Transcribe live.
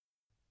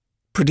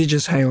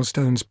Prodigious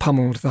hailstones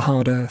pummeled the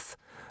hard earth.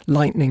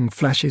 Lightning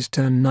flashes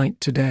turned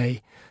night to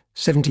day,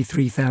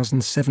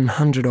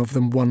 73,700 of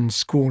them one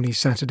squally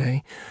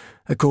Saturday,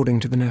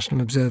 according to the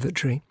National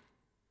Observatory.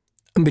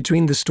 And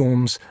between the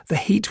storms, the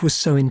heat was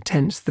so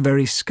intense the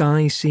very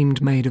sky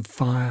seemed made of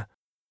fire.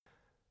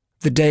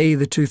 The day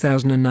the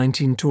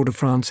 2019 Tour de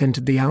France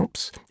entered the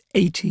Alps,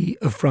 80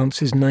 of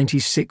France's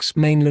 96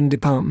 mainland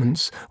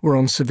departments were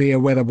on severe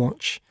weather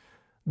watch.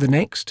 The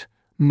next,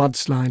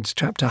 mudslides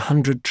trapped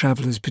 100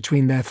 travellers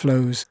between their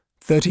flows,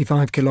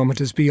 35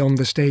 kilometres beyond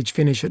the stage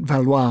finish at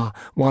Valois,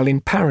 while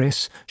in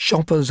Paris,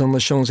 shoppers on the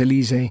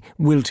Champs-Élysées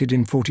wilted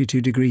in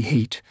 42-degree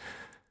heat.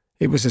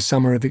 It was a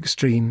summer of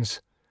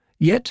extremes.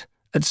 Yet,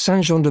 at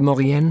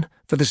Saint-Jean-de-Maurienne,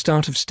 for the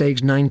start of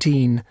Stage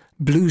 19,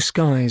 blue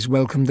skies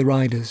welcomed the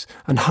riders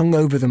and hung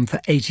over them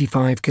for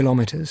 85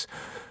 kilometres.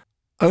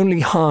 Only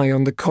high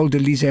on the Col de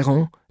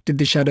l'Iseran did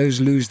the shadows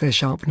lose their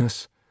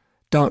sharpness.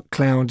 Dark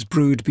clouds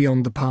brewed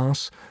beyond the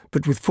pass,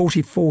 but with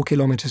 44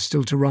 kilometres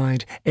still to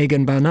ride,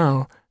 Egan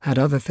Bernal had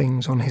other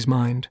things on his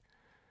mind.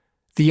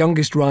 The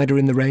youngest rider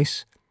in the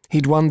race,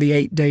 he'd won the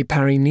 8-day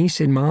Paris-Nice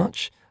in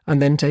March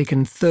and then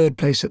taken third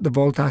place at the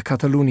Volta a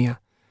Catalunya.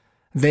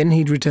 Then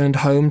he'd returned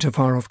home to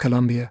far-off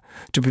Colombia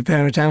to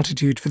prepare at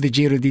altitude for the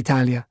Giro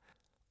d'Italia.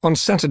 On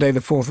Saturday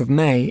the 4th of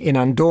May, in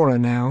Andorra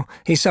now,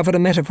 he suffered a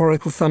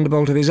metaphorical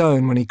thunderbolt of his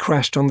own when he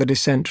crashed on the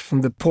descent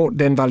from the Port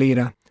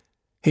d'Envalira.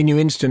 He knew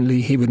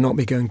instantly he would not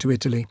be going to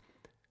Italy.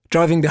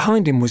 Driving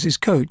behind him was his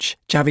coach,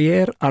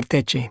 Xavier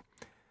Arteche.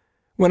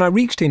 When I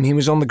reached him, he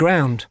was on the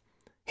ground.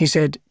 He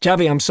said,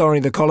 "Xavi, I'm sorry,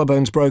 the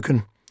collarbone's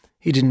broken."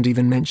 He didn't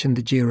even mention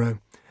the Giro.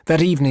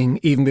 That evening,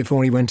 even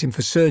before he went in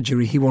for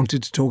surgery, he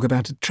wanted to talk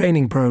about a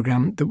training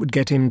programme that would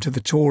get him to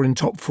the Tour in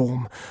top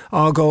form.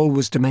 Our goal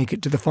was to make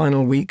it to the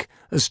final week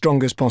as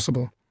strong as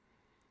possible.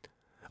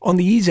 On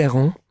the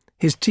Iseran,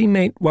 his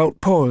teammate Wout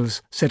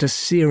Poels set a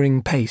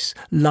searing pace,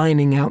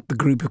 lining out the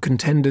group of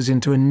contenders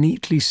into a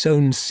neatly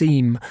sewn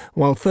seam,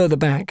 while further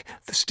back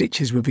the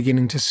stitches were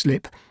beginning to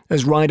slip,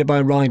 as rider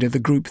by rider the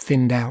group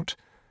thinned out.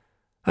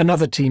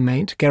 Another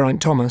teammate,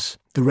 Geraint Thomas,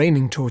 the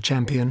reigning Tour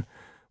champion,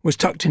 was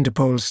tucked into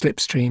Poels'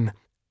 slipstream.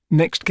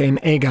 Next came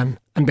Egan,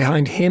 and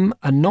behind him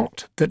a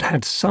knot that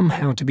had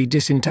somehow to be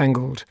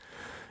disentangled.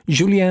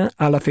 Julien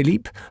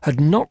Alaphilippe had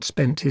not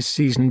spent his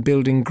season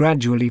building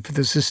gradually for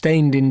the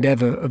sustained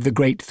endeavour of the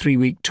great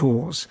 3-week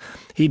tours.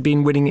 He'd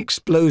been winning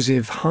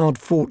explosive,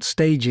 hard-fought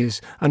stages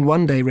and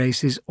one-day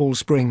races all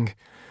spring.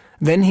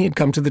 Then he had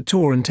come to the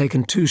Tour and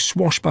taken 2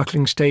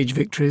 swashbuckling stage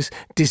victories,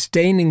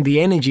 disdaining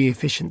the energy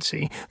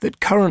efficiency that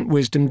current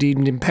wisdom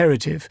deemed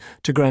imperative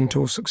to Grand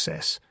Tour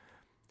success.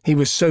 He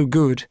was so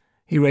good,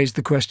 he raised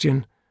the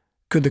question,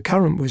 could the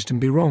current wisdom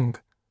be wrong?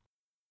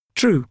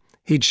 True,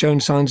 he'd shown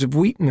signs of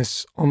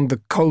weakness on the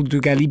Col du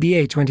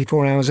Galibier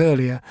 24 hours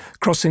earlier,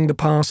 crossing the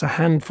pass a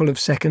handful of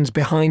seconds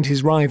behind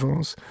his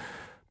rivals.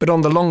 But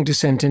on the long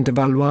descent into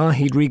Valois,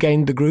 he'd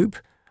regained the group,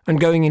 and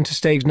going into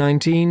Stage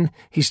 19,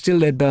 he still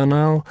led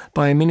Bernal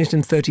by 1 minute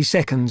and 30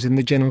 seconds in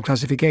the general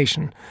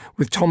classification,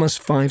 with Thomas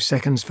 5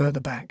 seconds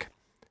further back.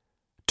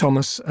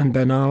 Thomas and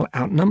Bernal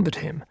outnumbered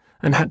him,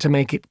 and had to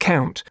make it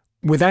count,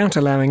 without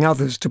allowing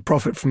others to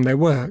profit from their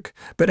work.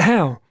 But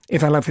how,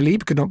 if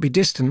Alaphilippe could not be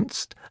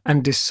distanced,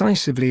 and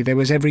decisively there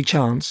was every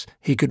chance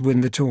he could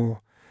win the Tour?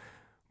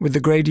 With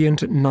the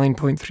gradient at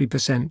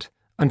 9.3%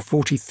 and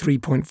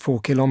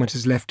 43.4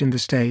 kilometres left in the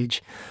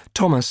stage,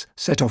 Thomas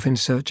set off in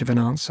search of an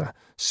answer,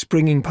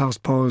 springing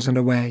past Poels and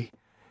away.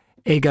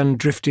 Egan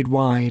drifted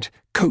wide,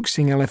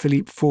 coaxing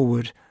Alaphilippe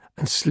forward,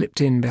 and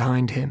slipped in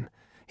behind him.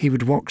 He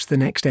would watch the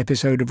next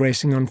episode of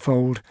racing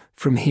unfold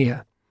from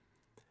here.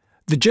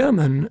 The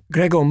German,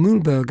 Gregor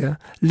Mühlberger,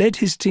 led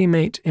his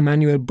teammate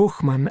Emanuel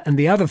Buchmann and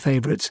the other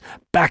favourites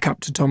back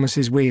up to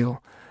Thomas's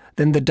wheel.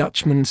 Then the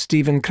Dutchman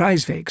Steven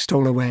Kruijswijk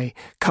stole away,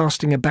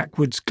 casting a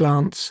backwards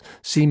glance,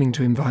 seeming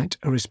to invite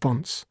a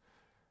response.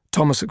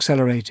 Thomas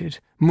accelerated.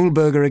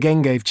 Mühlberger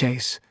again gave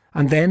chase.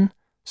 And then,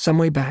 some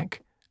way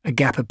back, a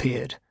gap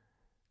appeared.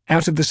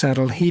 Out of the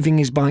saddle, heaving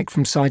his bike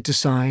from side to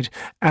side,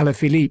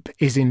 Alaphilippe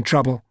is in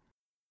trouble.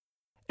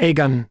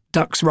 Egan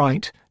ducks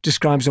right,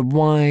 describes a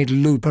wide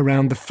loop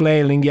around the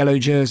flailing yellow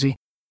jersey,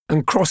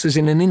 and crosses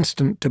in an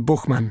instant to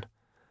Buchmann.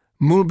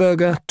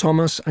 Mühlberger,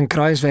 Thomas and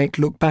Kruijswijk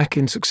look back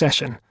in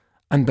succession,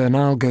 and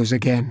Bernal goes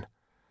again.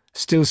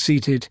 Still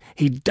seated,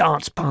 he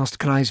darts past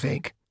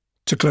Kruijswijk.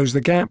 To close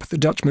the gap, the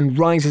Dutchman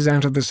rises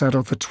out of the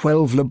saddle for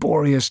 12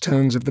 laborious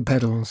turns of the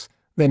pedals.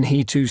 Then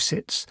he too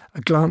sits,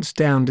 a glance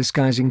down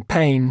disguising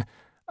pain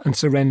and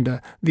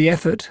surrender. The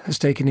effort has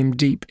taken him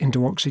deep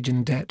into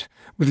oxygen debt.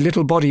 With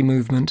little body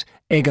movement,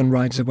 Egan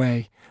rides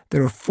away.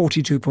 There are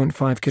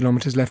 42.5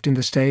 kilometres left in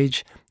the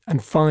stage,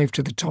 and 5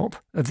 to the top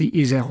of the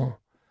Iseran.